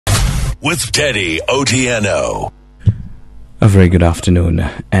with Teddy Otieno. A very good afternoon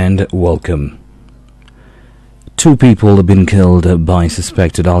and welcome. 2 people have been killed by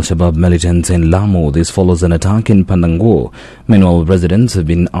suspected Alshabab militants in Lamu. This follows an attack in Pandango. Meanwhile, residents have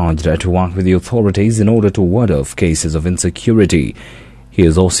been urged to work with the authorities in order to ward off cases of insecurity.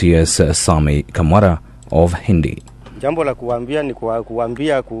 Here's OCS Sami Kamwara of Hindi. Jambo la kuambia ni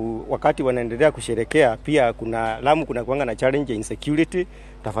kuambia wakati wanaendelea kusherekea pia Lamu kuna kuanga na challenge ya insecurity.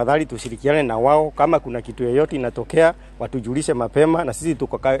 Tafadhali tushirikiane na wao, kama kuna kitu yoyote inatokea watujulishe mapema, na sisi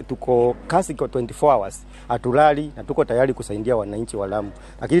tuko kasi kwa 24 hours. Hatulali na tuko tayari kusaidia wananchi wa Lamu.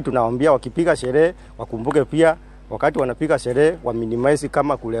 Lakini tunawaambia wakipiga sherehe wakumbuke pia wakati wanapiga sherehe wa minimize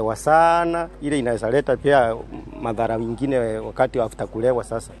kama kulewa sana, ile inaweza leta pia madhara mengine wakati after kulewa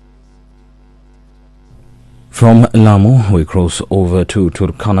sasa. From Lamu, we cross over to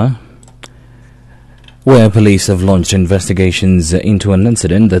Turkana, where police have launched investigations into an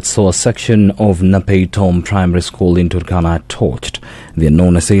incident that saw a section of Napei Tom Primary School in Turkana torched. The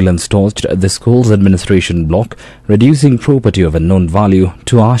unknown assailants torched the school's administration block, reducing property of unknown value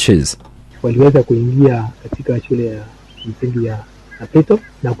to ashes. Waliweza kuingia katika shule ya msingi ya Napei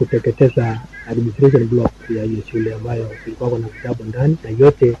na kuteketeza administration block ya hiyo shule ambayo ilikuwa na vitabu ndani, na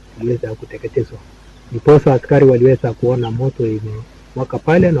yote iliweza kuteketezwa. Niposa askari waliweza kuona moto imewaka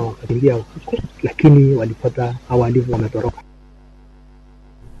pale na wakakimbia huko, lakini walipata hawalivu wametoroka.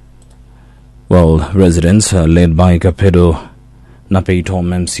 Well, residents led by Kapedo Napei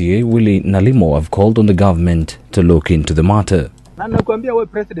Tom MCA Willie Nalimo have called on the government to look into the matter. Na nakwambia wewe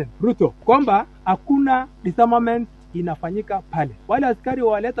President Ruto kwamba hakuna disarmament inafanyika pale. Wale askari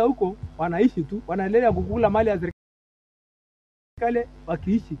waleta huko wanaishi tu, wanaendelea kukula mali ya serikali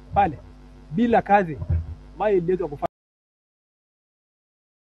wakiishi pale bila kazi ambayo ililetwa kufanya.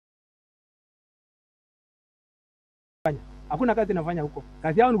 Hakuna kazi inafanya huko.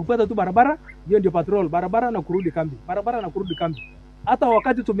 Kazi yao ni kupata tu barabara, hiyo ndio patrol, barabara na kurudi kambi. Barabara na kurudi kambi. Hata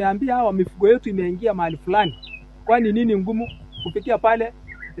wakati tumeambia hawa mifugo yetu imeingia mahali fulani, kwani nini ngumu kufikia pale?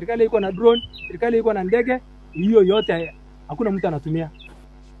 Serikali iko na drone, serikali iko na ndege, hiyo yote hakuna mtu anatumia.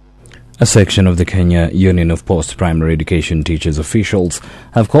 A section of the Kenya Union of Post-Primary Education Teachers officials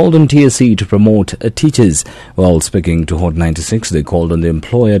have called on TSC to promote teachers. While speaking to Hot 96, they called on the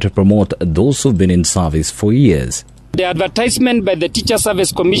employer to promote those who've been in service for years. The advertisement by the Teacher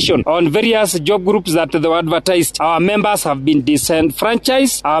Service Commission on various job groups that they were advertised, our members have been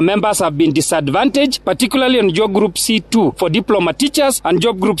disenfranchised, our members have been disadvantaged, particularly on job group C2 for diploma teachers and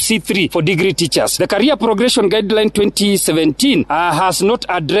job group C3 for degree teachers. The Career Progression Guideline 2017 has not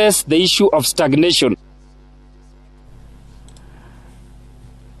addressed the issue of stagnation.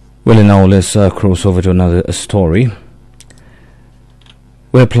 Well, now let's cross over to another story,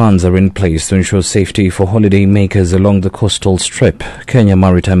 where plans are in place to ensure safety for holiday makers along the coastal strip. Kenya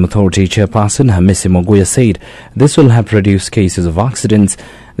Maritime Authority Chairperson Hamisi Moguya said this will help reduce cases of accidents.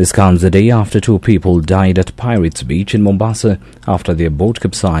 This comes a day after 2 people died at Pirates Beach in Mombasa after their boat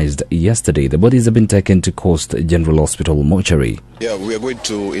capsized yesterday. The bodies have been taken to Coast General Hospital mortuary. Yeah, we are going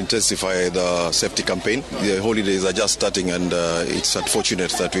to intensify the safety campaign. The holidays are just starting, and it's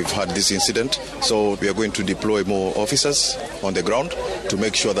unfortunate that we've had this incident. So we are going to deploy more officers on the ground to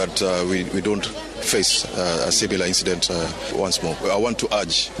make sure that we don't face a similar incident once more. I want to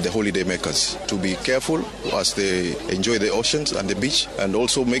urge the holiday makers to be careful as they enjoy the oceans and the beach, and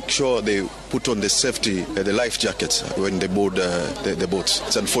also make sure they put on the safety, the life jackets when they board the boats.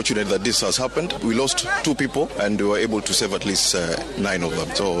 It's unfortunate that this has happened. We lost 2 people and we were able to save at least 9 of them.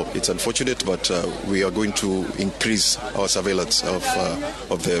 So it's unfortunate, but we are going to increase our surveillance of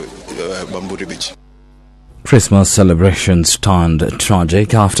the Bamburi Beach. Christmas celebrations turned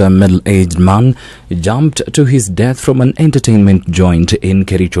tragic after a middle-aged man jumped to his death from an entertainment joint in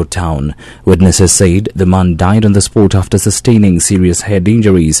Kericho town. Witnesses said the man died on the spot after sustaining serious head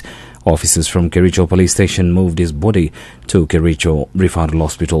injuries. Officers from Kericho police station moved his body to Kericho Referral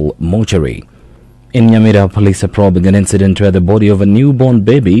Hospital mortuary. In Nyamira, police are probing an incident where the body of a newborn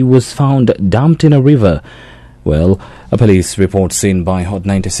baby was found dumped in a river. Well, a police report seen by Hot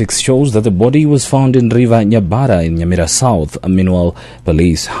 96 shows that the body was found in River Nyabara in Nyamira South. Meanwhile,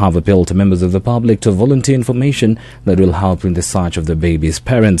 police have appealed to members of the public to volunteer information that will help in the search of the baby's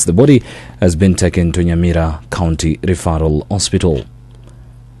parents. The body has been taken to Nyamira County Referral Hospital.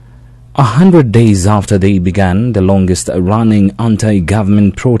 100 days after they began, the longest-running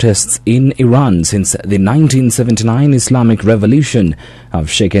anti-government protests in Iran since the 1979 Islamic Revolution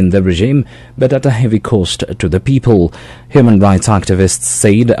have shaken the regime, but at a heavy cost to the people. Human rights activists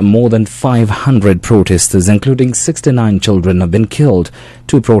said more than 500 protesters, including 69 children, have been killed.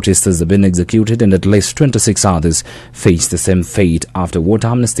 2 protesters have been executed and at least 26 others face the same fate after what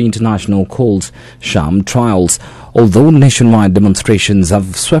Amnesty International calls sham trials. Although nationwide demonstrations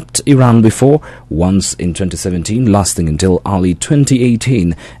have swept Iran before, once in 2017 lasting until early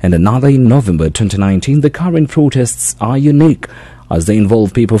 2018 and another in November 2019, the current protests are unique as they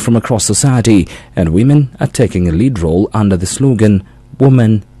involve people from across society, and women are taking a lead role under the slogan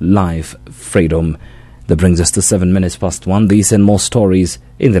Woman, Life, Freedom. That brings us to 7 minutes past 1. These and more stories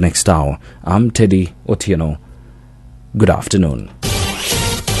in the next hour. I'm Teddy Otieno. Good afternoon.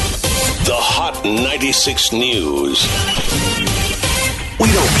 The Hot 96 News.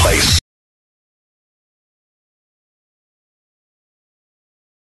 We don't play